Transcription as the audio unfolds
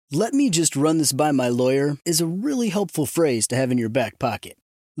"Let me just run this by my lawyer" is a really helpful phrase to have in your back pocket.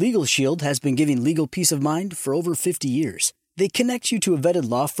 Legal Shield has been giving legal peace of mind for over 50 years. They connect you to a vetted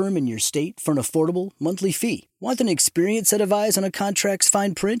law firm in your state for an affordable monthly fee. Want an experienced set of eyes on a contract's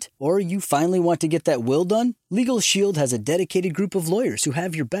fine print? Or you finally want to get that will done? Legal Shield has a dedicated group of lawyers who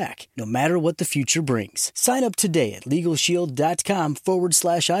have your back, no matter what the future brings. Sign up today at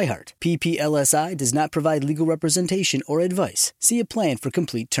LegalShield.com/iHeart. PPLSI does not provide legal representation or advice. See a plan for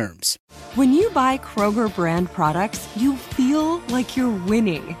complete terms. When you buy Kroger brand products, you feel like you're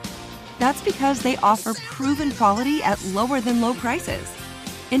winning. That's because they offer proven quality at lower than low prices.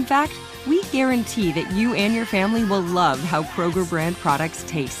 In fact, we guarantee that you and your family will love how Kroger brand products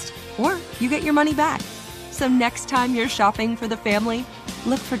taste, or you get your money back. So next time you're shopping for the family,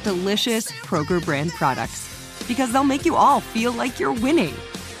 look for delicious Kroger brand products, because they'll make you all feel like you're winning.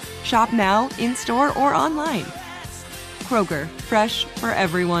 Shop now, in-store, or online. Kroger, fresh for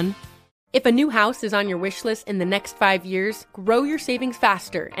everyone. If a new house is on your wish list in the next 5 years, grow your savings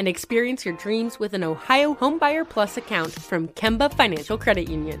faster and experience your dreams with an Ohio Homebuyer Plus account from Kemba Financial Credit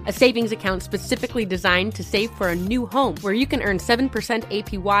Union. A savings account specifically designed to save for a new home, where you can earn 7%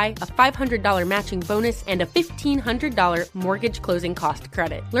 APY, a $500 matching bonus, and a $1,500 mortgage closing cost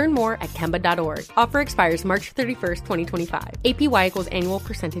credit. Learn more at Kemba.org. Offer expires March 31st, 2025. APY equals annual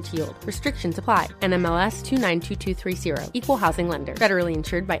percentage yield. Restrictions apply. NMLS 292230. Equal housing lender. Federally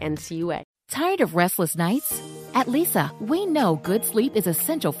insured by NCUA. Tired of restless nights? At Leesa, we know good sleep is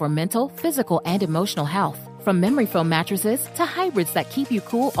essential for mental, physical, and emotional health. From memory foam mattresses to hybrids that keep you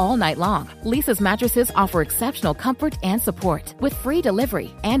cool all night long, Leesa's mattresses offer exceptional comfort and support with free delivery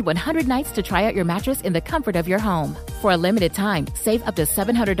and 100 nights to try out your mattress in the comfort of your home. For a limited time, save up to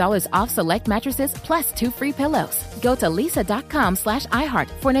 $700 off select mattresses plus 2 free pillows. Go to leesa.com/iHeart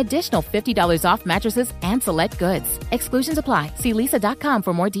for an additional $50 off mattresses and select goods. Exclusions apply. See leesa.com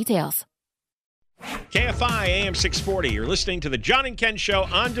for more details. KFI AM 640. You're listening to the John and Ken Show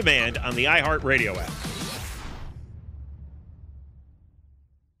on demand on the iHeart Radio app.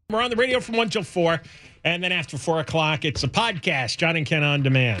 We're on the radio from 1 till 4, and then after 4 o'clock, it's a podcast, John and Ken on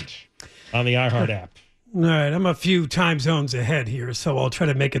demand on the iHeart app. All right, I'm a few time zones ahead here, so I'll try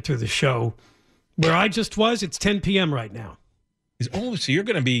to make it through the show. Where I just was, it's 10 p.m. right now. Oh, so you're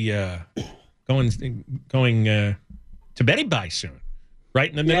going to be going to bed by soon. Right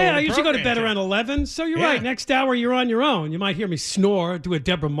in the middle of the I usually go to bed program, around 11, so you're right. Next hour, you're on your own. You might hear me snore, do a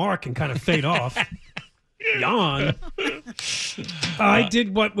Deborah Mark, and kind of fade off. Yawn. I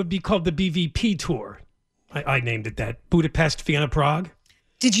did what would be called the BVP tour. I named it that. Budapest, Vienna, Prague.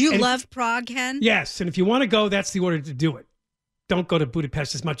 Did you love Prague, Ken? Yes, and if you want to go, that's the order to do it. Don't go to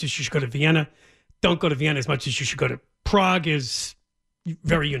Budapest as much as you should go to Vienna. Don't go to Vienna as much as you should go to Prague. Is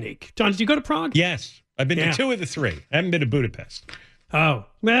very unique. John, did you go to Prague? Yes. I've been to 2 of the 3. I haven't been to Budapest. Oh,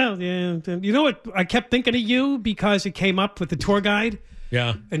 well, yeah. You know what? I kept thinking of you because it came up with the tour guide.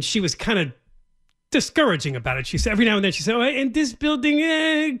 Yeah. And she was kind of discouraging about it. She said, every now and then she said, oh, in this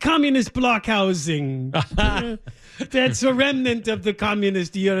building, communist block housing. That's a remnant of the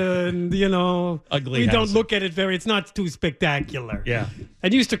communist era. And, ugly we housing. don't look at it it's not too spectacular. Yeah.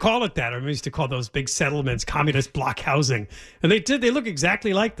 And you used to call it that. Or we used to call those big settlements communist block housing. And they look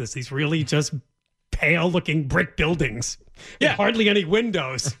exactly like this. These really just pale-looking brick buildings. Yeah. Hardly any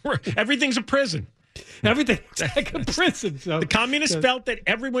windows. Everything's a prison. Everything's like a prison. So, the communists felt that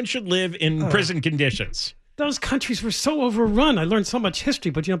everyone should live in prison conditions. Those countries were so overrun. I learned so much history,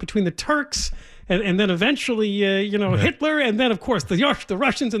 but between the Turks and then eventually Hitler, and then of course the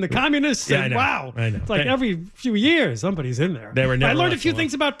Russians and the communists. Yeah, and I know. It's like every few years somebody's in there. They were never I learned a few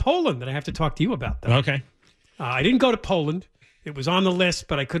things about Poland that I have to talk to you about, though. Okay. I didn't go to Poland. It was on the list,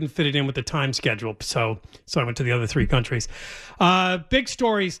 but I couldn't fit it in with the time schedule, so I went to the other 3 countries. Big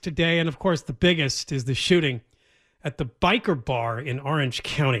stories today, and of course the biggest is the shooting at the biker bar in Orange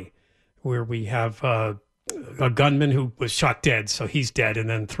County, where we have a gunman who was shot dead, so he's dead, and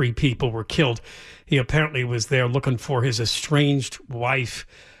then 3 people were killed. He apparently was there looking for his estranged wife.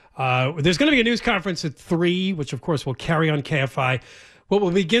 There's going to be a news conference at 3, which of course will carry on KFI. But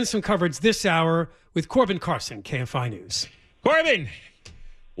we'll begin some coverage this hour with Corbin Carson, KFI News. Corbin,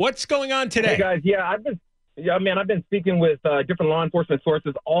 what's going on today? Hey, guys. I've been speaking with different law enforcement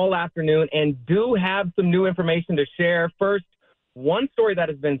sources all afternoon and do have some new information to share. First, one story that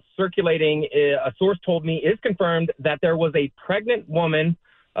has been circulating, a source told me, is confirmed that there was a pregnant woman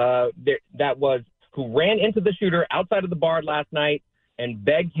who ran into the shooter outside of the bar last night and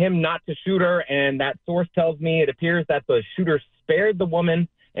begged him not to shoot her. And that source tells me it appears that the shooter spared the woman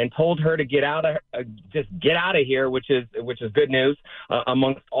and told her to get out of here, which is good news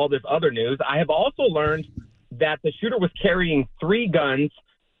amongst all this other news. I have also learned that the shooter was carrying 3 guns,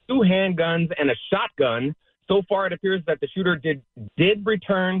 2 handguns, and a shotgun. So far, it appears that the shooter did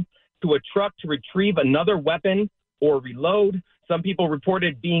return to a truck to retrieve another weapon or reload. Some people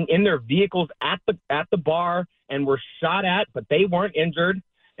reported being in their vehicles at the bar and were shot at, but they weren't injured.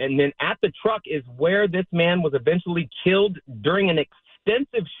 And then at the truck is where this man was eventually killed during an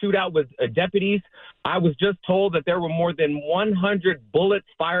extensive shootout with deputies. I was just told that there were more than 100 bullets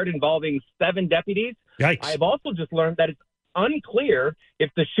fired involving 7 deputies. Yikes. I've also just learned that it's unclear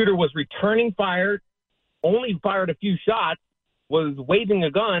if the shooter was returning fire, only fired a few shots, was waving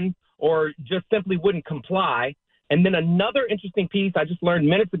a gun, or just simply wouldn't comply. And then another interesting piece I just learned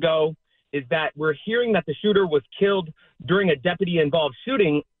minutes ago is that we're hearing that the shooter was killed during a deputy-involved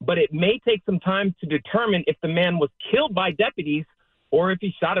shooting, but it may take some time to determine if the man was killed by deputies or if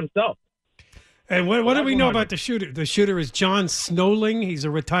he shot himself. And what do we know about the shooter? The shooter is John Snowling. He's a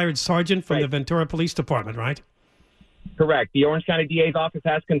retired sergeant from the Ventura Police Department, right? Correct. The Orange County DA's office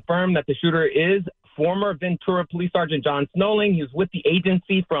has confirmed that the shooter is former Ventura Police Sergeant John Snowling. He was with the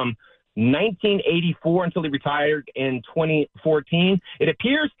agency from 1984 until he retired in 2014. It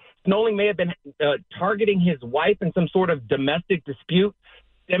appears Snowling may have been targeting his wife in some sort of domestic dispute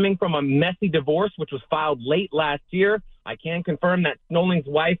stemming from a messy divorce, which was filed late last year. I can confirm that Snowling's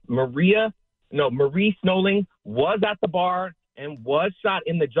wife, Marie Snowling, was at the bar and was shot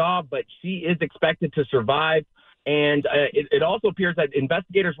in the jaw, but she is expected to survive. And it also appears that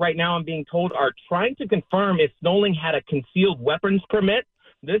investigators right now, I'm being told, are trying to confirm if Snowling had a concealed weapons permit.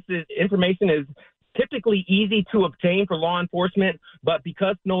 This information is typically easy to obtain for law enforcement, but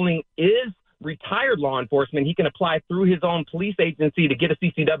because Snowling is retired law enforcement, he can apply through his own police agency to get a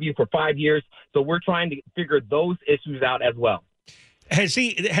CCW for 5 years. So we're trying to figure those issues out as well. Has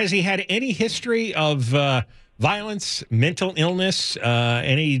he had any history of violence, mental illness,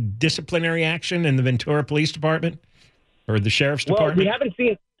 any disciplinary action in the Ventura Police Department or the Sheriff's Department?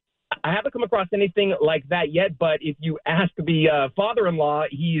 Well, I haven't come across anything like that yet, but if you ask the father-in-law,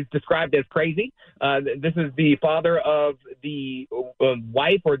 he's described as crazy. This is the father of the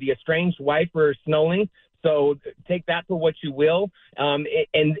wife or the estranged wife for Snowling. So take that for what you will. And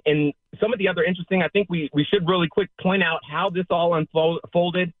some of the other interesting, I think we should really quick point out how this all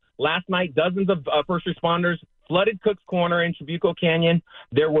unfolded. Last night, dozens of first responders flooded Cook's Corner in Trabuco Canyon.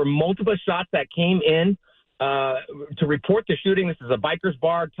 There were multiple shots that came in to report the shooting. This is a biker's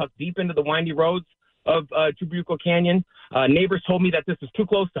bar tucked deep into the windy roads of Trabuco Canyon. Neighbors told me that this is too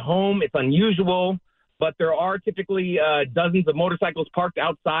close to home. It's unusual, but there are typically dozens of motorcycles parked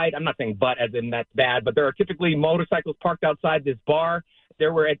outside. I'm not saying but as in that's bad, but there are typically motorcycles parked outside this bar.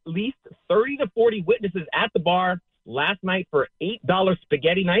 There were at least 30 to 40 witnesses at the bar last night for $8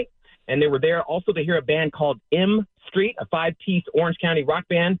 spaghetti night, and they were there also to hear a band called M Street, a 5-piece Orange County rock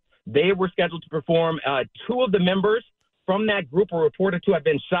band. They were scheduled to perform. 2 of the members from that group were reported to have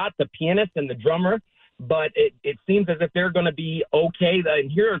been shot, the pianist and the drummer, but it seems as if they're going to be okay.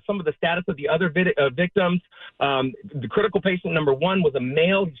 And here are some of the status of the other victims. The critical patient number 1 was a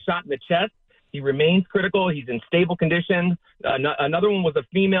male. He shot in the chest. He remains critical. He's in stable condition. Another one was a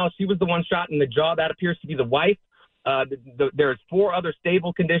female. She was the one shot in the jaw. That appears to be the wife. There's 4 other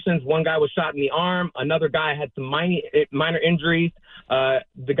stable conditions. One guy was shot in the arm. Another guy had some minor injuries.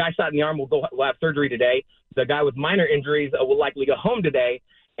 The guy shot in the arm will have surgery today. The guy with minor injuries will likely go home today.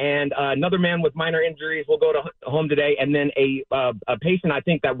 And another man with minor injuries will go to home today. And then a patient, I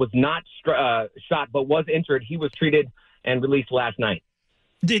think, that was not shot but was injured, he was treated and released last night.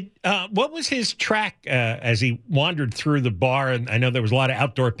 What was his track as he wandered through the bar? And I know there was a lot of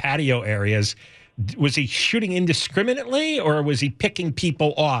outdoor patio areas. Was he shooting indiscriminately, or was he picking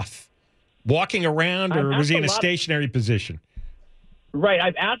people off, walking around, or was he in a stationary position? Right.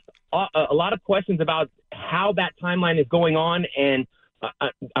 I've asked a lot of questions about how that timeline is going on, and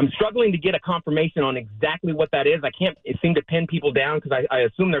I'm struggling to get a confirmation on exactly what that is. I can't seem to pin people down because I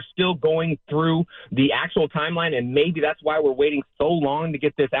assume they're still going through the actual timeline, and maybe that's why we're waiting so long to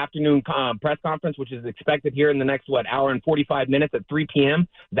get this afternoon press conference, which is expected here in the next, hour and 45 minutes at 3 p.m.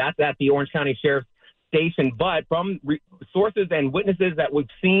 That's at the Orange County Sheriff's Station. But from sources and witnesses that we've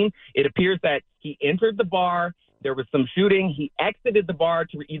seen, it appears that he entered the bar. There was some shooting. He exited the bar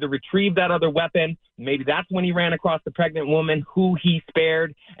to either retrieve that other weapon. Maybe that's when he ran across the pregnant woman who he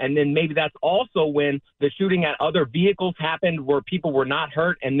spared. And then maybe that's also when the shooting at other vehicles happened where people were not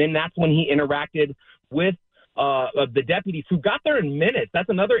hurt. And then that's when he interacted with the deputies who got there in minutes. That's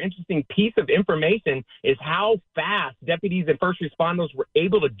another interesting piece of information is how fast deputies and first responders were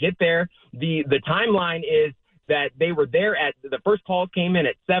able to get there. The timeline is that they were there at the first call came in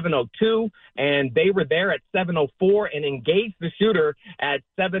at 7:02, and they were there at 7:04 and engaged the shooter at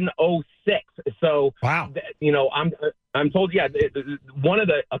 7:06. So, wow, I'm told,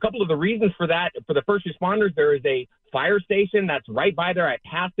 a couple of the reasons for that, for the first responders, there is a fire station that's right by there. I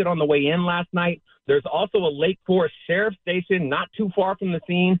passed it on the way in last night. There's also a Lake Forest Sheriff Station not too far from the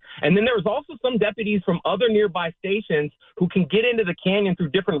scene. And then there's also some deputies from other nearby stations who can get into the canyon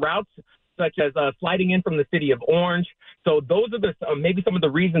through different routes, such as sliding in from the city of Orange. So those are maybe some of the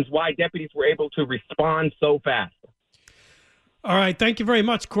reasons why deputies were able to respond so fast. All right. Thank you very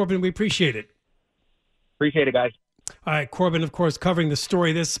much, Corbin. We appreciate it. Appreciate it, guys. All right. Corbin, of course, covering the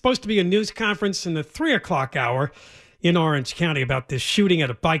story. There's supposed to be a news conference in the 3 o'clock hour in Orange County about this shooting at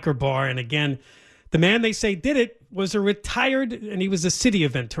a biker bar. And again, the man they say did it was a retired, and he was the city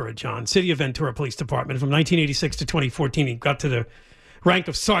of Ventura, John, City of Ventura Police Department from 1986 to 2014. He got to the rank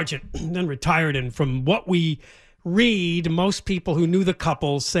of sergeant and then retired. And from what we read, most people who knew the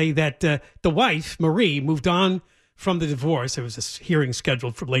couple say that the wife, Marie, moved on from the divorce. There was a hearing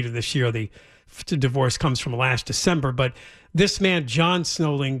scheduled for later this year. The divorce comes from last December. But this man, John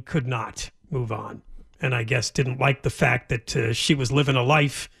Snowling, could not move on. And I guess didn't like the fact that she was living a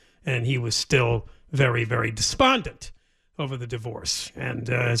life and he was still very, very despondent over the divorce. And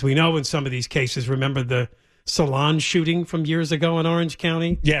as we know in some of these cases, remember the salon shooting from years ago in Orange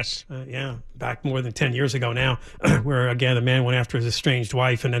County? Yes. Back more than 10 years ago now, where, again, a man went after his estranged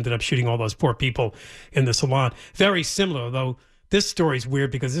wife and ended up shooting all those poor people in the salon. Very similar, though this story's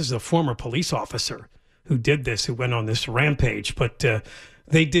weird because this is a former police officer who did this, who went on this rampage, but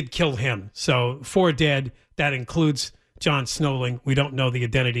they did kill him. So 4 dead. That includes John Snowling. We don't know the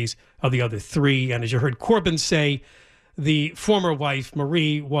identities of the other 3. And as you heard Corbin say, the former wife,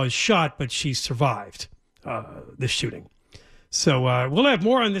 Marie, was shot, but she survived this shooting. So we'll have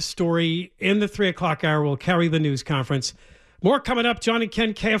more on this story in the 3 o'clock hour. We'll carry the news conference. More coming up. John and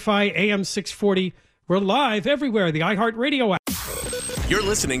Ken, KFI AM 640. We're live everywhere. The iHeartRadio app. You're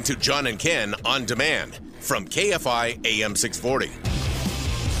listening to John and Ken on demand from KFI AM 640.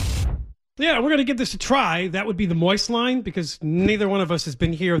 Yeah, we're going to give this a try. That would be the Moist line because neither one of us has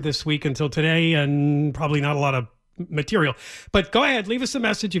been here this week until today and probably not a lot of material. But go ahead, leave us a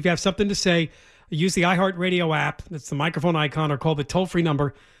message if you have something to say. Use the iHeartRadio app. That's the microphone icon, or call the toll-free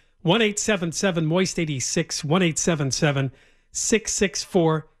number 1-877-MOIST86,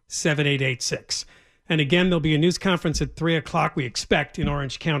 1-877-664-7886. And again, there'll be a news conference at 3 o'clock, we expect, in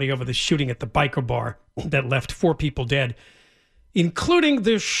Orange County over the shooting at the biker bar that left 4 people dead, including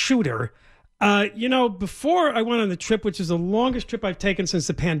the shooter. Before I went on the trip, which is the longest trip I've taken since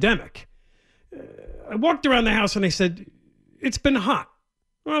the pandemic, I walked around the house and I said, it's been hot.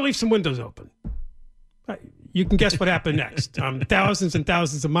 I'll leave some windows open. You can guess what happened next. I'm thousands and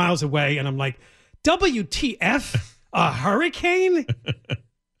thousands of miles away, and I'm like, WTF? A hurricane?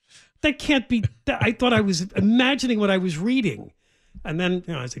 That can't be. I thought I was imagining what I was reading. And then,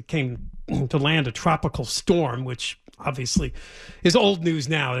 as it came to land, a tropical storm, which obviously is old news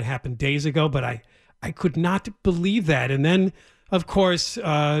now. It happened days ago, but I could not believe that. And then, of course,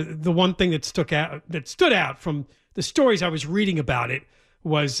 the one thing that stood out from the stories I was reading about it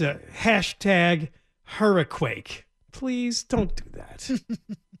was hashtag Hurricane. Please don't do that.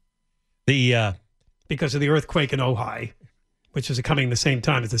 Because of the earthquake in Ojai, which is coming the same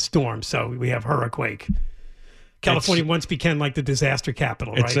time as the storm. So we have Hurricane. California once became like the disaster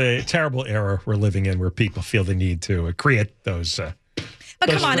capital, right? It's a terrible era we're living in where people feel the need to create those. But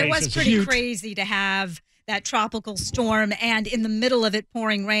come on, it was pretty crazy to have that tropical storm and in the middle of it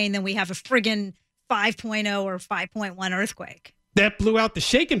pouring rain, then we have a friggin' 5.0 or 5.1 earthquake. That blew out the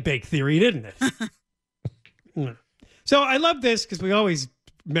shake and bake theory, didn't it? So I love this because we always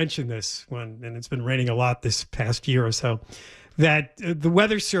mention this and it's been raining a lot this past year or so, that the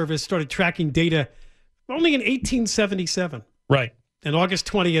Weather Service started tracking data only in 1877. Right. And August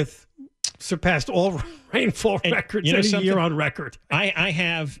 20th surpassed all rainfall records any year on record. I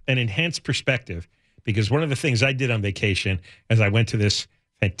have an enhanced perspective because one of the things I did on vacation is I went to this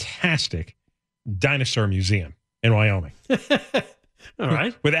fantastic dinosaur museum in Wyoming. All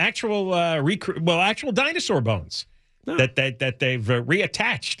right. With actual actual dinosaur bones that they've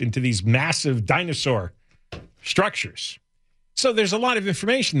reattached into these massive dinosaur structures. So there's a lot of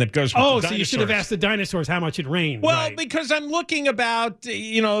information that goes with the dinosaurs. So you should have asked the dinosaurs how much it rained. Well, right. Because I'm looking about,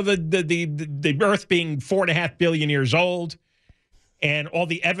 the Earth being 4.5 billion years old and all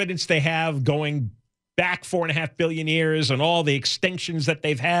the evidence they have going back 4.5 billion years and all the extinctions that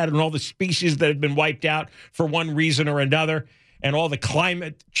they've had and all the species that have been wiped out for one reason or another and all the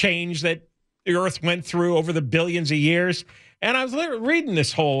climate change that the Earth went through over the billions of years. And I was reading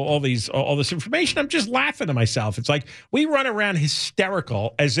all this information. I'm just laughing to myself. It's like we run around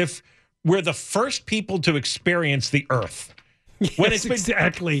hysterical as if we're the first people to experience the Earth. Yes, When it's been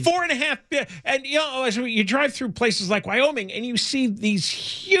exactly 4.5 billion. And, as you drive through places like Wyoming and you see these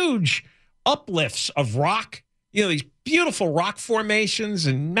huge uplifts of rock, these beautiful rock formations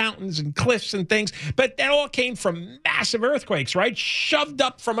and mountains and cliffs and things. But that all came from massive earthquakes, right? Shoved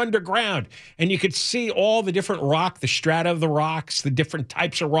up from underground. And you could see all the different rock, the strata of the rocks, the different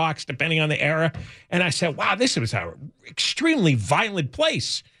types of rocks, depending on the era. And I said, wow, this was an extremely violent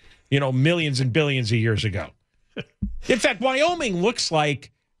place, millions and billions of years ago. In fact, Wyoming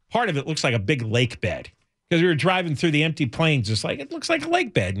part of it looks like a big lake bed. Because we were driving through the empty plains, it looks like a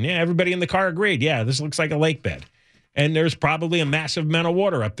lake bed. And everybody in the car agreed, this looks like a lake bed. And there's probably a massive amount of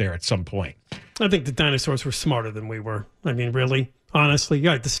water up there at some point. I think the dinosaurs were smarter than we were. I mean, really, honestly,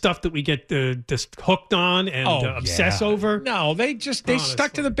 the stuff that we get just hooked on and obsess over. No, they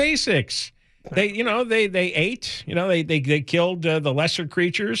stuck to the basics. They ate. They killed the lesser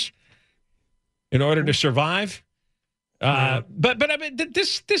creatures in order to survive. But I mean,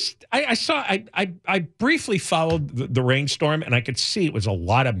 I briefly followed the rainstorm, and I could see it was a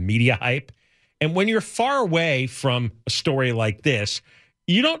lot of media hype. And when you're far away from a story like this,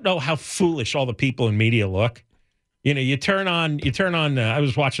 you don't know how foolish all the people in media look. You turn on. I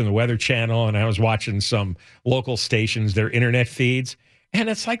was watching the Weather Channel, and I was watching some local stations, their internet feeds, and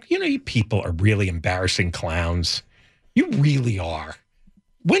it's like, you people are really embarrassing clowns. You really are.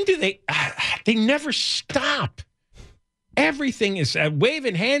 When do they? They never stop. Everything is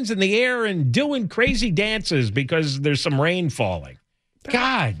waving hands in the air and doing crazy dances because there's some rain falling.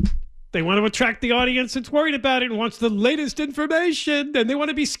 God. They want to attract the audience that's worried about it and wants the latest information, and they want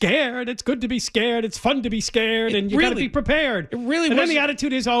to be scared. It's good to be scared. It's fun to be scared, and you got to be prepared. It really and then the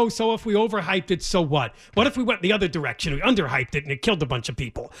attitude is, so if we overhyped it, so what? What if we went the other direction? We underhyped it, and it killed a bunch of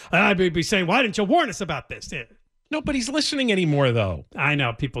people. I'd be saying, why didn't you warn us about this? Nobody's listening anymore, though. I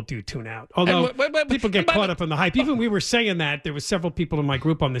know. People do tune out. Although people get caught up in the hype. Even we were saying that. There was several people in my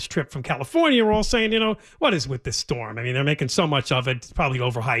group on this trip from California who were all saying, what is with this storm? I mean, they're making so much of it. It's probably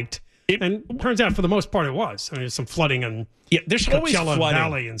overhyped. And it turns out, for the most part, it was. I mean, there's some flooding and there's always Coachella flooding.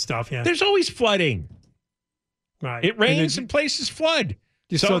 Valley and stuff. Yeah, there's always flooding. Right. It rains and places flood.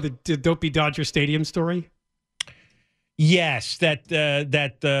 You saw the Dopey Dodger Stadium story? Yes, that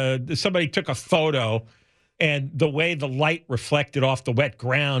somebody took a photo, and the way the light reflected off the wet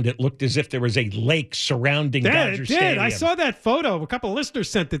ground, it looked as if there was a lake surrounding Dodger Stadium. I saw that photo. A couple of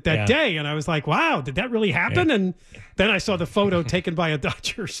listeners sent it that day, and I was like, wow, did that really happen? Yeah. And then I saw the photo taken by a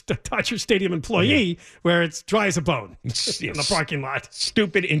Dodger Stadium employee where it's dry as a bone in the parking lot.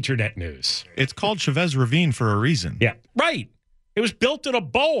 Stupid internet news. It's called Chavez Ravine for a reason. Yeah, right. It was built in a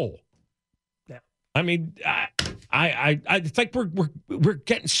bowl. Yeah. I mean, I think we're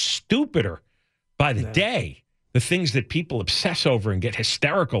getting stupider by the day, the things that people obsess over and get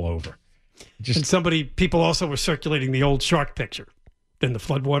hysterical over. And people also were circulating the old shark picture. In the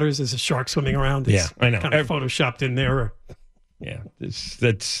floodwaters, there's a shark swimming around. It's I know. Kind of photoshopped in there. Yeah,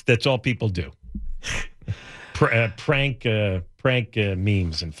 that's all people do. Prank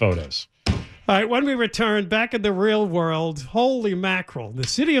memes and photos. All right, when we return, back in the real world, holy mackerel. The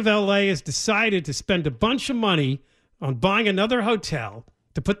city of L.A. has decided to spend a bunch of money on buying another hotel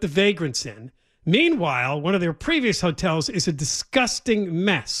to put the vagrants in. Meanwhile, one of their previous hotels is a disgusting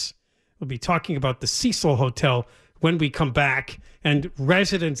mess. We'll be talking about the Cecil Hotel when we come back, and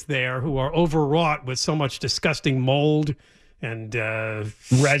residents there who are overwrought with so much disgusting mold and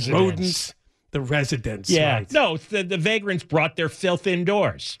rodents. The residents. Yeah. Right. No, the vagrants brought their filth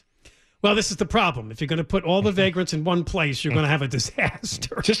indoors. Well, this is the problem. If you're going to put all the vagrants in one place, you're going to have a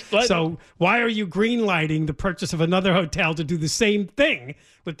disaster. So why are you greenlighting the purchase of another hotel to do the same thing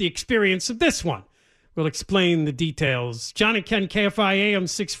with the experience of this one? We'll explain the details. John and Ken, KFI AM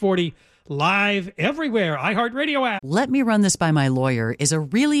 640, live everywhere. iHeartRadio app. Let me run this by my lawyer is a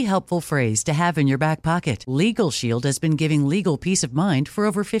really helpful phrase to have in your back pocket. Legal Shield has been giving legal peace of mind for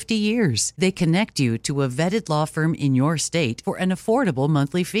over 50 years. They connect you to a vetted law firm in your state for an affordable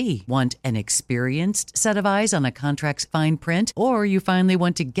monthly fee. Want an experienced set of eyes on a contract's fine print? Or you finally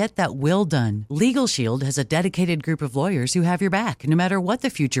want to get that will done? Legal Shield has a dedicated group of lawyers who have your back, no matter what the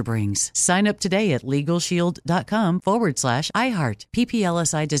future brings. Sign up today at LegalShield.com/iHeart.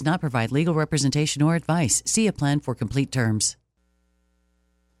 PPLSI does not provide legal representation or advice. See a plan for complete terms.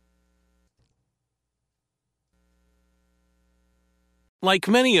 Like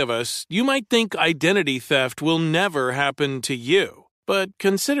many of us, you might think identity theft will never happen to you. But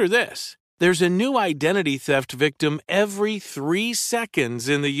consider this. There's a new identity theft victim every 3 seconds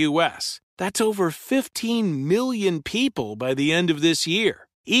in the U.S. That's over 15 million people by the end of this year,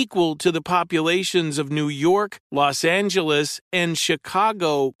 equal to the populations of New York, Los Angeles, and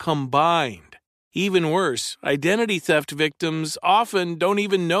Chicago combined. Even worse, identity theft victims often don't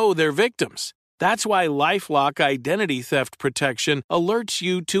even know they're victims. That's why LifeLock Identity Theft Protection alerts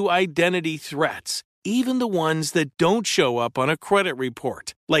you to identity threats, even the ones that don't show up on a credit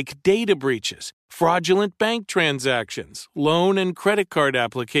report, like data breaches, fraudulent bank transactions, loan and credit card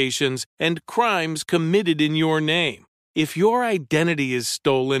applications, and crimes committed in your name. If your identity is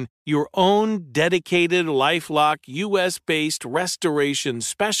stolen, your own dedicated LifeLock U.S.-based restoration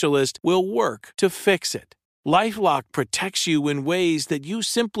specialist will work to fix it. LifeLock protects you in ways that you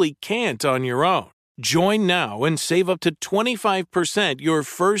simply can't on your own. Join now and save up to 25% your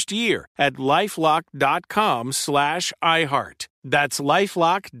first year at LifeLock.com/iHeart. That's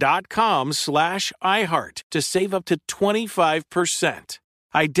LifeLock.com/iHeart to save up to 25%.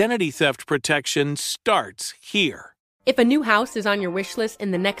 Identity theft protection starts here. If a new house is on your wish list in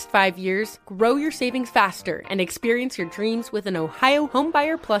the next 5 years, grow your savings faster and experience your dreams with an Ohio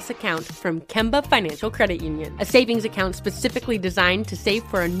Homebuyer Plus account from Kemba Financial Credit Union. A savings account specifically designed to save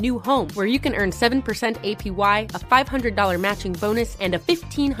for a new home where you can earn 7% APY, a $500 matching bonus, and a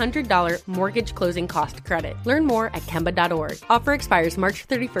 $1,500 mortgage closing cost credit. Learn more at Kemba.org. Offer expires March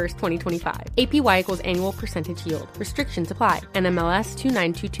 31st, 2025. APY equals annual percentage yield. Restrictions apply. NMLS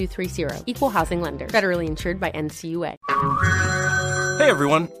 292230. Equal housing lender. Federally insured by NCUA. Hey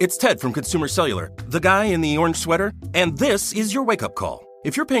everyone, it's Ted from Consumer Cellular, the guy in the orange sweater, and this is your wake-up call.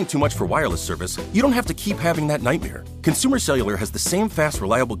 If you're paying too much for wireless service, you don't have to keep having that nightmare. Consumer Cellular has the same fast,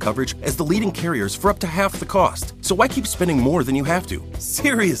 reliable coverage as the leading carriers for up to half the cost. So why keep spending more than you have to?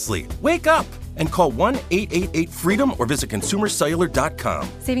 Seriously, wake up and call 1-888-FREEDOM or visit consumercellular.com.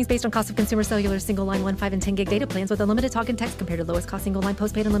 Savings based on cost of Consumer Cellular single line 1, 5, and 10 gig data plans with unlimited talk and text compared to lowest cost single line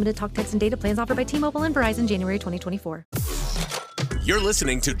postpaid unlimited talk, text, and data plans offered by T-Mobile and Verizon January 2024. You're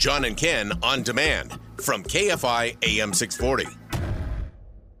listening to John and Ken on demand from KFI AM 640.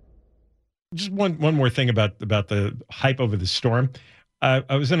 Just one more thing about the hype over the storm.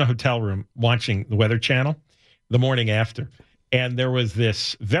 I was in a hotel room watching the Weather Channel the morning after, and there was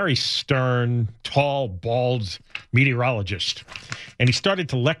this very stern, tall, bald meteorologist, and he started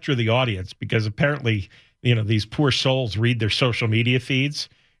to lecture the audience because apparently, these poor souls read their social media feeds,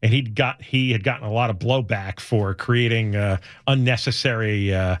 and he had gotten a lot of blowback for creating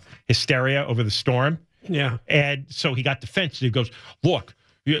unnecessary hysteria over the storm. Yeah, and so he got defensive. He goes, "Look.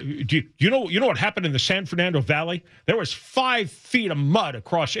 You know what happened in the San Fernando Valley? There was 5 feet of mud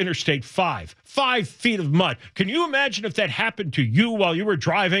across Interstate 5. 5 feet of mud. Can you imagine if that happened to you while you were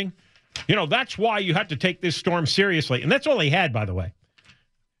driving? That's why you have to take this storm seriously." And that's all he had, by the way.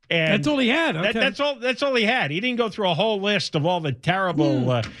 And that's all he had. Okay. That's all he had. He didn't go through a whole list of all the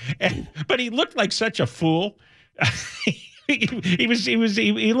terrible. But he looked like such a fool. He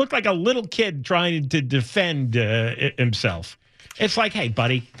looked like a little kid trying to defend himself. It's like, hey,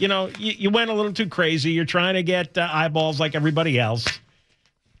 buddy, you went a little too crazy. You're trying to get eyeballs like everybody else.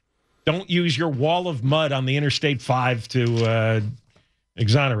 Don't use your wall of mud on the Interstate 5 to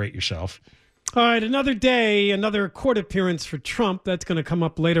exonerate yourself. All right, another day, another court appearance for Trump. That's going to come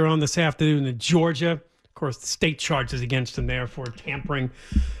up later on this afternoon in Georgia. Of course, the state charges against him there for tampering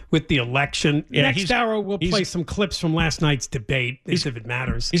with the election. Yeah, Next hour, we'll play some clips from last night's debate, if it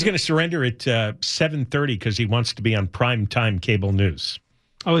matters. He's going to surrender at 7:30 because he wants to be on primetime cable news.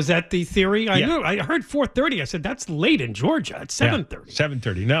 Oh, is that the theory? I knew. I heard 4:30. I said, that's late in Georgia. It's 7:30. Yeah,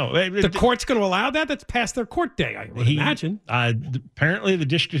 7:30. No. The court's going to allow that? That's past their court day, I would imagine. Apparently, the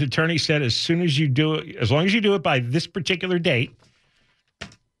district attorney said as long as you do it by this particular date.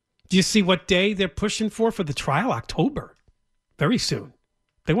 Do you see what day they're pushing for the trial? October. Very soon.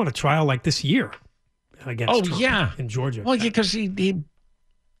 They want a trial like this year against Trump in Georgia. Well, yeah, because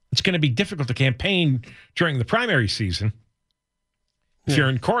it's going to be difficult to campaign during the primary season if you're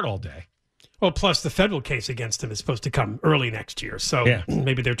in court all day. Well, plus the federal case against him is supposed to come early next year. So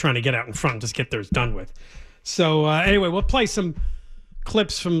maybe they're trying to get out in front and just get theirs done with. So anyway, we'll play some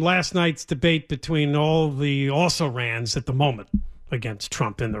clips from last night's debate between all the also-rans at the moment against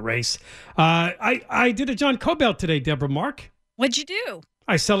Trump in the race. I did a John Cobell today, Deborah Mark. What'd you do?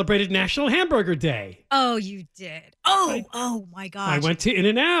 I celebrated National Hamburger Day. Oh, you did. Oh my gosh. I went to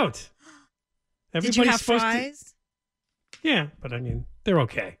In-N-Out. Did you have fries? Yeah, but I mean, they're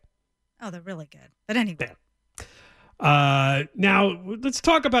okay. Oh, they're really good. But anyway. Now, let's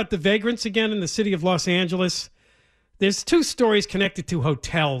talk about the vagrants again in the city of Los Angeles. There's 2 stories connected to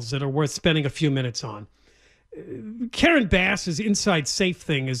hotels that are worth spending a few minutes on. Karen Bass's inside safe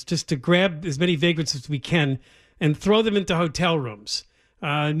thing is just to grab as many vagrants as we can and throw them into hotel rooms.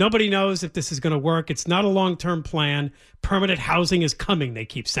 Nobody knows if this is going to work. It's not a long-term plan. Permanent housing is coming, they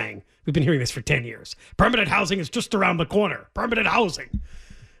keep saying. We've been hearing this for 10 years. Permanent housing is just around the corner. Permanent housing.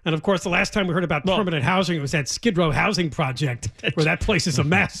 And, of course, the last time we heard about permanent housing, it was that Skid Row housing project where that place is a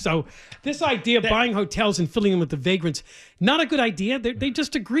mess. So this idea of buying hotels and filling them with the vagrants, not a good idea. They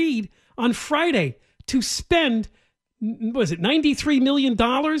just agreed on Friday to spend, was it $93 million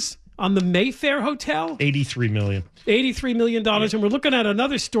on the Mayfair Hotel? $83 million. $83 million. Yeah. And we're looking at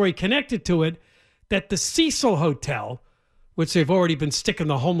another story connected to it, that the Cecil Hotel, which they've already been sticking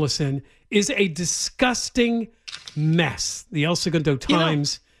the homeless in, is a disgusting mess. The El Segundo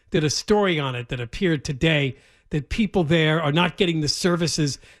Times did a story on it that appeared today, that people there are not getting the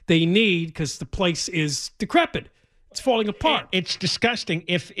services they need because the place is decrepit. It's falling apart. It's disgusting.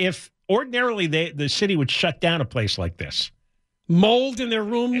 If ordinarily the city would shut down a place like this. Mold in their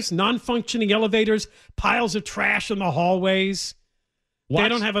rooms, non-functioning elevators, piles of trash in the hallways. They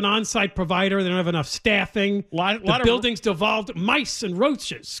don't have an on-site provider. They don't have enough staffing. The building's devolved. Mice and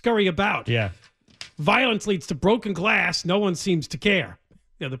roaches scurry about. Yeah. Violence leads to broken glass. No one seems to care.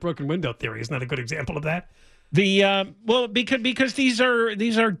 Yeah, the broken window theory is not a good example of that. Because these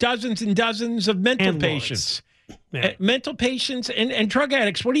are dozens and dozens of mental patients. Yeah. Mental patients and drug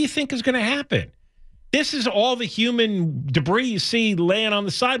addicts. What do you think is going to happen? This is all the human debris you see laying on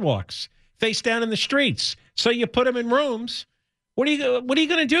the sidewalks, face down in the streets. So you put them in rooms. What are you going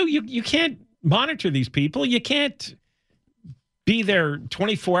to do? You can't monitor these people. You can't be their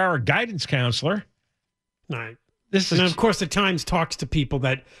 24-hour guidance counselor. Right. And of course, the Times talks to people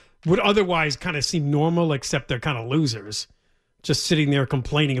that would otherwise kind of seem normal, except they're kind of losers, just sitting there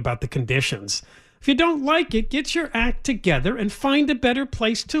complaining about the conditions. If you don't like it, get your act together and find a better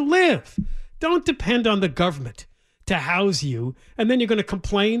place to live. Don't depend on the government to house you, and then you're going to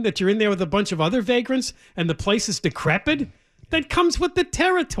complain that you're in there with a bunch of other vagrants and the place is decrepit. That comes with the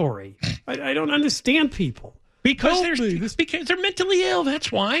territory. I don't understand people. Because they're mentally ill.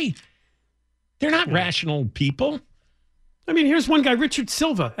 That's why. They're not rational people. I mean, here's one guy, Richard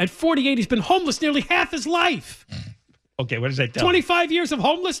Silva. At 48, he's been homeless nearly half his life. Okay, what does that tell 25 years of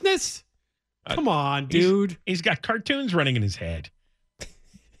homelessness? Come on, dude. He's got cartoons running in his head.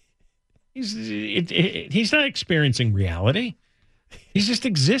 He's not experiencing reality. He's just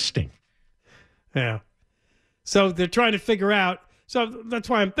existing. Yeah. So they're trying to figure out. So that's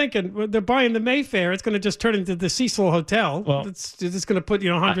why I'm thinking they're buying the Mayfair. It's going to just turn into the Cecil Hotel. Well, it's just going to put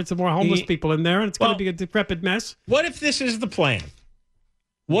hundreds of more homeless people in there, and it's going to be a decrepit mess. What if this is the plan?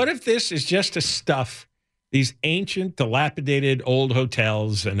 What if this is just to stuff these ancient, dilapidated old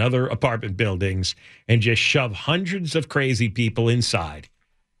hotels and other apartment buildings and just shove hundreds of crazy people inside?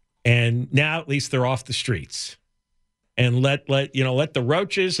 And now at least they're off the streets. And let the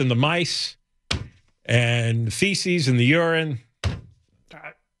roaches and the mice and the feces and the urine.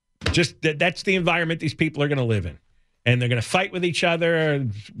 Just that's the environment these people are going to live in. And they're going to fight with each other.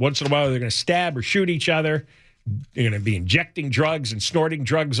 Once in a while, they're going to stab or shoot each other. They're going to be injecting drugs and snorting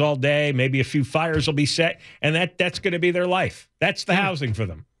drugs all day. Maybe a few fires will be set. And that's going to be their life. That's the housing for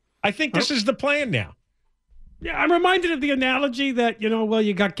them. I think this is the plan now. Yeah, I'm reminded of the analogy that,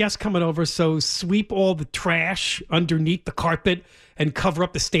 you got guests coming over, so sweep all the trash underneath the carpet and cover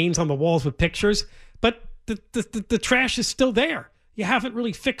up the stains on the walls with pictures. But the trash is still there. You haven't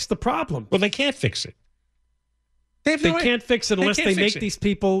really fixed the problem. Well, they can't fix it. They can't fix it unless they make these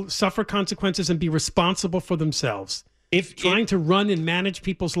people suffer consequences and be responsible for themselves. Trying to run and manage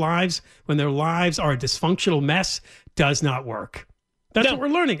people's lives when their lives are a dysfunctional mess does not work. That's what we're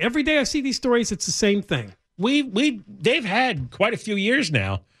learning. Every day I see these stories, it's the same thing. They've had quite a few years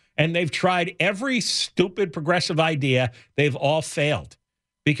now, and they've tried every stupid progressive idea. They've all failed.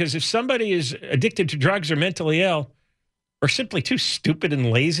 Because if somebody is addicted to drugs or mentally ill, or simply too stupid and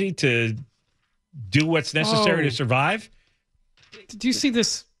lazy to do what's necessary to survive. Did you see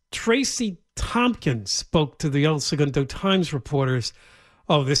this? Tracy Tompkins spoke to the El Segundo Times reporters.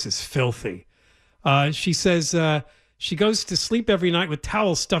 Oh, this is filthy. She says she goes to sleep every night with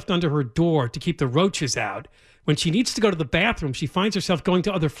towels stuffed under her door to keep the roaches out. When she needs to go to the bathroom, she finds herself going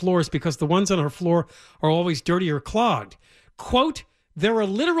to other floors because the ones on her floor are always dirty or clogged. Quote, there are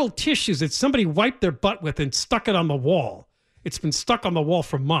literal tissues that somebody wiped their butt with and stuck it on the wall. It's been stuck on the wall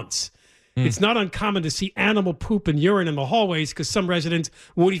for months. It's not uncommon to see animal poop and urine in the hallways because some residents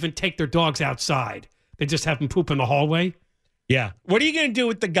won't even take their dogs outside. They just have them poop in the hallway. Yeah. What are you going to do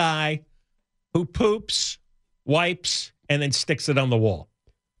with the guy who poops, wipes, and then sticks it on the wall?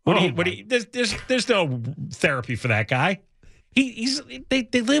 There's no therapy for that guy.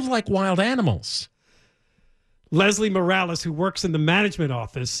 They live like wild animals. Leslie Morales, who works in the management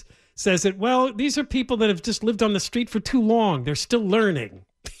office, says that, well, these are people that have just lived on the street for too long. They're still learning.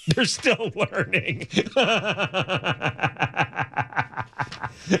 They're still learning.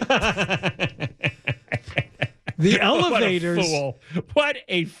 The elevators. What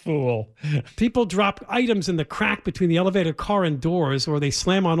a fool. People drop items in the crack between the elevator car and doors, or they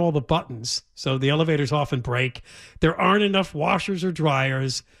slam on all the buttons. So the elevators often break. There aren't enough washers or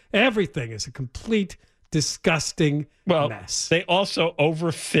dryers. Everything is a complete, disgusting mess. They also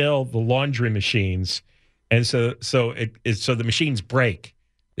overfill the laundry machines. And so the machines break.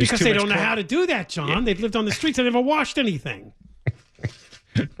 Because they don't know how to do that, John. Yeah. They've lived on the streets. They never washed anything.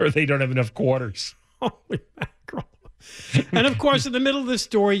 Or they don't have enough quarters. Holy mackerel. And, of course, in the middle of the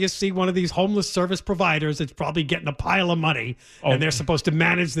story, you see one of these homeless service providers that's probably getting a pile of money, and they're supposed to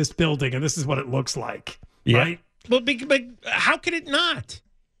manage this building, and this is what it looks like. Yeah. Right? Well, but how could it not?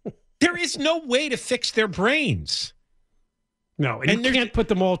 There is no way to fix their brains. No, and you can't put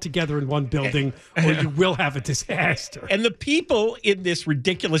them all together in one building or you will have a disaster. And the people in this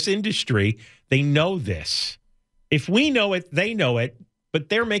ridiculous industry, they know this. If we know it, they know it, but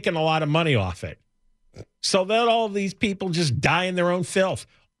they're making a lot of money off it. So that all these people just die in their own filth.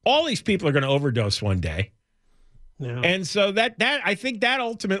 All these people are going to overdose one day. Yeah. And so that I think that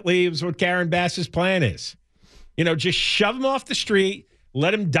ultimately is what Karen Bass's plan is. You know, just shove them off the street.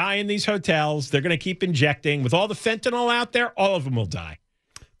 Let them die in these hotels. They're going to keep injecting. With all the fentanyl out there, all of them will die.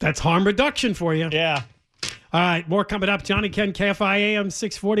 That's harm reduction for you. Yeah. All right, more coming up. John and Ken, KFI AM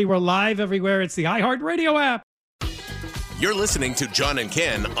 640. We're live everywhere. It's the iHeartRadio app. You're listening to John and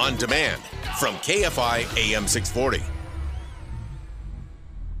Ken on demand from KFI AM 640.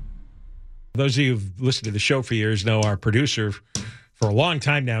 Those of you who've listened to the show for years know our producer for a long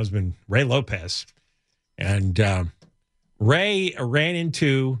time now has been Ray Lopez. And Ray ran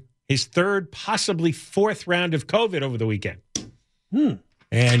into his third, possibly fourth round of COVID over the weekend.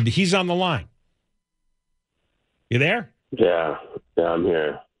 And he's on the line. You there? Yeah, I'm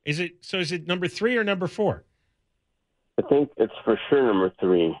here. Is it number 3 or number 4? I think it's for sure number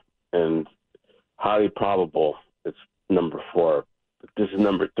 3, and highly probable it's number 4. But this is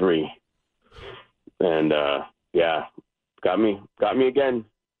number 3. And yeah, got me again.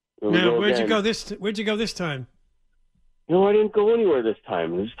 Now, where'd you go this time? No, I didn't go anywhere this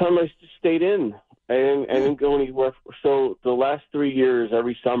time. This time I just stayed in. I didn't go anywhere. So the last 3 years,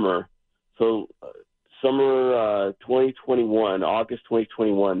 every summer, summer 2021, August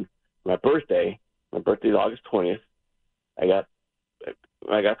 2021, my birthday is August 20th. I got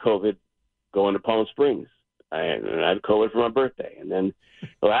COVID going to Palm Springs. I had COVID for my birthday. And then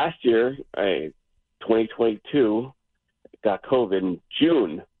last year, 2022, got COVID in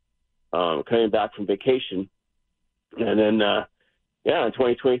June, coming back from vacation. And then, in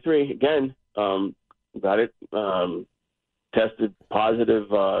 2023, again, got it, tested positive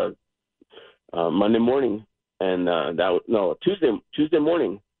Monday morning. And Tuesday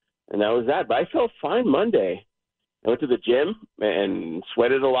morning. And that was that. But I felt fine Monday. I went to the gym and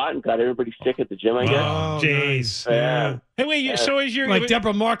sweated a lot and got everybody sick at the gym, I guess. Oh, jeez. Yeah. Hey, wait, so is your... Like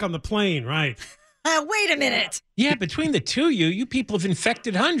Deborah Mark on the plane, right? Wait a minute. Yeah, between the two of you people have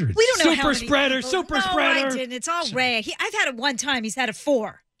infected hundreds. We don't know super spreader. I didn't. It's all Ray. I've had it one time. He's had a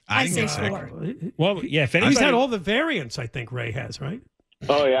 4. I say 4. Well, yeah, if anybody... He's had all the variants, I think Ray has, right?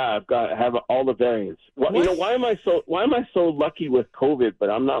 Oh yeah, I have all the variants. Well, you know, why am I so lucky with COVID,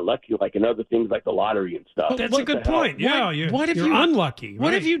 but I'm not lucky like in other things like the lottery and stuff? That's a good point. Yeah, you're unlucky. Right?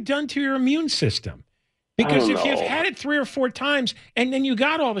 What have you done to your immune system? Because if you've had it 3 or 4 times and then you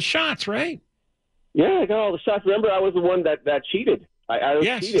got all the shots, right? Yeah, I got all the shots. Remember, I was the one that cheated.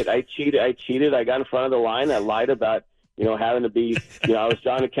 I cheated. I cheated. I got in front of the line. I lied about having to be. I was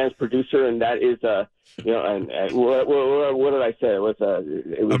John and Ken's producer, and that is and what did I say? It was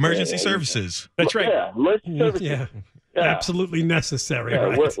emergency services. That's right. Yeah, emergency services. Yeah. Absolutely necessary. Yeah,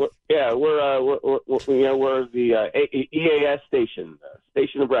 right? we're the EAS station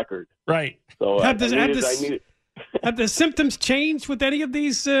of record. Right. So have the symptoms changed with any of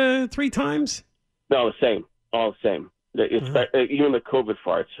these 3 times? No, the same. All the same. Even the COVID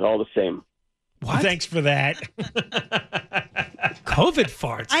farts, all the same. What? Thanks for that. COVID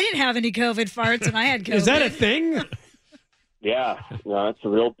farts? I didn't have any COVID farts, and I had COVID. Is that a thing? Yeah, no, it's a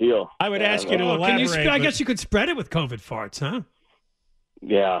real deal. I would ask you to elaborate. I guess you could spread it with COVID farts, huh?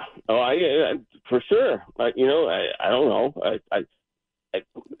 Yeah. Oh, for sure. I don't know.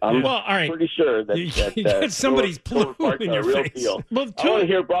 I'm all right. pretty sure that you get somebody's COVID plume farts in are your a real face. deal. Well, I want to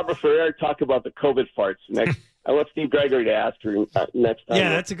hear Barbara Ferrer talk about the COVID farts next. I want Steve Gregory to ask her next time. Yeah,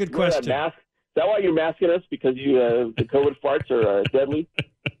 that's a good question. Is that why you're masking us? Because the COVID farts are deadly?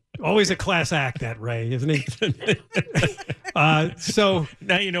 Always a class act, that Ray, isn't he? So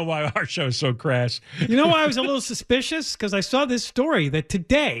now you know why our show is so crass. You know why I was a little suspicious? Because I saw this story that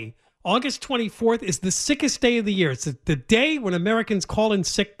today, August 24th, is the sickest day of the year. It's the day when Americans call in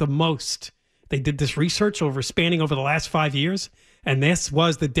sick the most. They did this research spanning over the last 5 years, and this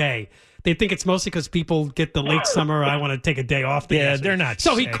was the day. They think it's mostly because people get the late summer. I want to take a day off. They're not.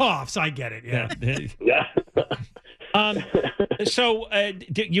 So sick. He coughs. I get it. Yeah. So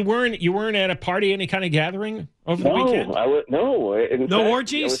you weren't at a party, any kind of gathering over the weekend? No. No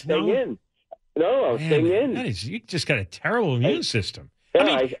orgies? I was staying in. No, I was staying in. You just got a terrible immune system.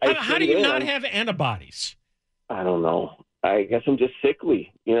 Yeah, how do you not have antibodies? I don't know. I guess I'm just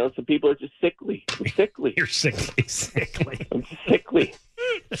sickly. Some people are just sickly. I'm sickly. You're sickly. Sickly. I'm sickly.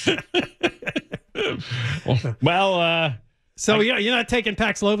 Well, so you're not taking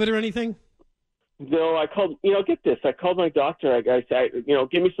Paxlovid or anything? No, I called. Get this. I called my doctor. I said,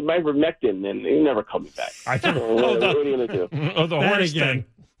 give me some ivermectin, and he never called me back. What are you gonna do? Oh, the horse again.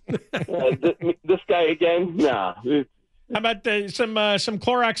 This guy again? Nah. How about some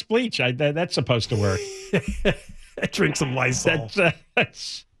Clorox bleach? That's supposed to work. Drink some Lysol.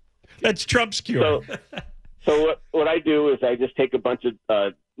 That's Trump's cure. So what I do is I just take a bunch of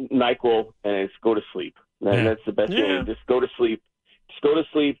NyQuil and I just go to sleep. And that's the best thing. Just go to sleep. Just go to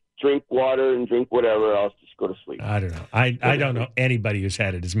sleep. Drink water and drink whatever else. Just go to sleep. I don't know. I don't know anybody who's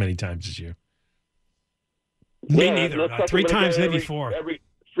had it as many times as you. Me neither. 3 times, maybe 4. Every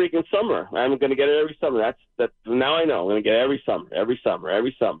freaking summer. I'm going to get it every summer. That's now I know. I'm going to get it every summer.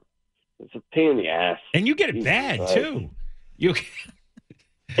 It's a pain in the ass. And you get it bad too. You.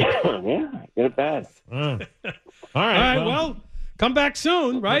 Yeah, get it bad. All right. Well, come back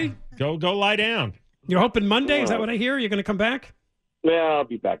soon, right? Go lie down. You're hoping Monday? Is that what I hear? You're going to come back? Yeah, I'll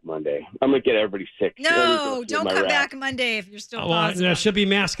be back Monday. I'm going to get everybody sick. No, don't come back Monday if you're still positive. She'll be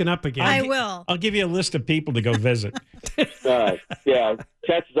masking up again. I will. I'll give you a list of people to go visit. Yeah,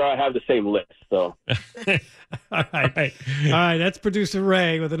 chances are I have the same list. So. All right. That's producer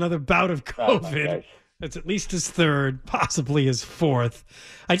Ray with another bout of COVID. That's at least his 3rd, possibly his 4th.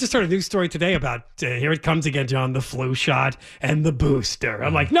 I just heard a news story today about, here it comes again, John, the flu shot and the booster.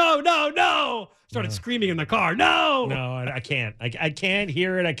 I'm like, no. Started screaming in the car. No, I can't. I can't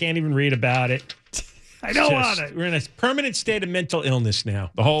hear it. I can't even read about it. I don't want it. We're in a permanent state of mental illness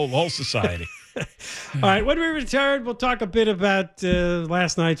now, the whole society. All right, when we return, we'll talk a bit about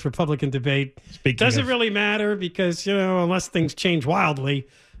last night's Republican debate. Doesn't really matter because, unless things change wildly,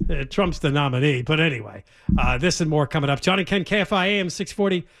 Trump's the nominee. But anyway, this and more coming up. John and Ken, KFI AM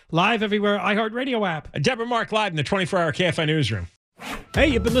 640, live everywhere, iHeartRadio app. Deborah Mark live in the 24-hour KFI newsroom. Hey,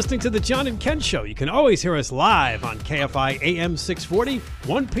 you've been listening to the John and Ken Show. You can always hear us live on KFI AM 640,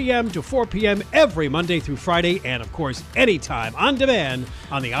 1 p.m. to 4 p.m. every Monday through Friday, and of course, anytime on demand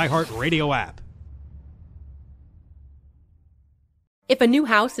on the iHeartRadio app. If a new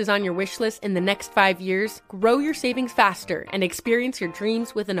house is on your wish list in the next 5 years, grow your savings faster and experience your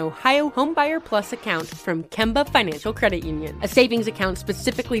dreams with an Ohio Homebuyer Plus account from Kemba Financial Credit Union. A savings account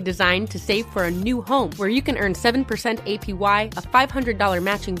specifically designed to save for a new home where you can earn 7% APY, a $500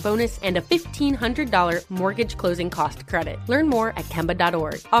 matching bonus, and a $1,500 mortgage closing cost credit. Learn more at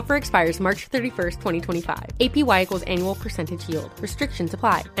Kemba.org. Offer expires March 31st, 2025. APY equals annual percentage yield. Restrictions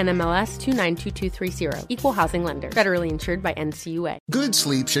apply. NMLS 292230. Equal housing lender. Federally insured by NCUA. Good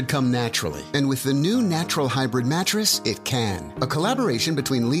sleep should come naturally, and with the new Natural Hybrid mattress, it can. A collaboration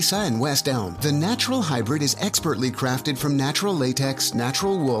between Lisa and West Elm, the Natural Hybrid is expertly crafted from natural latex,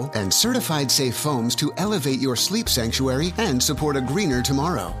 natural wool, and certified safe foams to elevate your sleep sanctuary and support a greener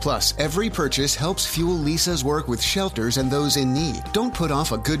tomorrow. Plus, every purchase helps fuel Lisa's work with shelters and those in need. Don't put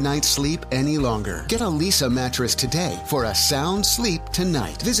off a good night's sleep any longer. Get a Lisa mattress today for a sound sleep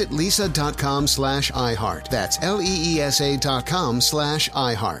tonight. Visit lisa.com/iHeart. That's LEESA.com/iHeart.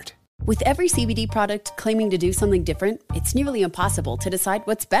 With every CBD product claiming to do something different, it's nearly impossible to decide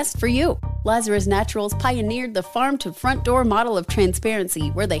what's best for you. Lazarus Naturals pioneered the farm-to-front-door model of transparency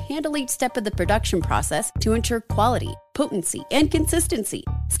where they handle each step of the production process to ensure quality, potency, and consistency.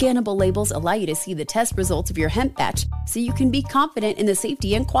 Scannable labels allow you to see the test results of your hemp batch so you can be confident in the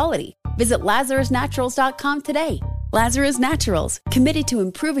safety and quality. Visit LazarusNaturals.com today. Lazarus Naturals, committed to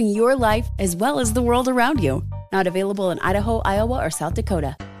improving your life as well as the world around you. Not available in Idaho, Iowa, or South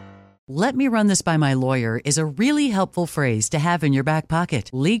Dakota. "Let me run this by my lawyer" is a really helpful phrase to have in your back pocket.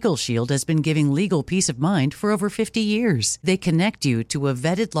 Legal Shield has been giving legal peace of mind for over 50 years. They connect you to a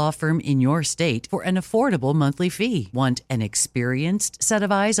vetted law firm in your state for an affordable monthly fee. Want an experienced set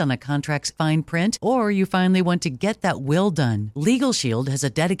of eyes on a contract's fine print? Or you finally want to get that will done? Legal Shield has a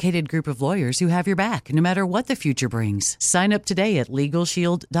dedicated group of lawyers who have your back, no matter what the future brings. Sign up today at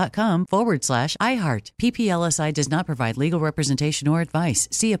LegalShield.com/iHeart. PPLSI does not provide legal representation or advice.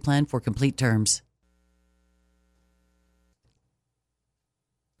 See a plan for complete terms.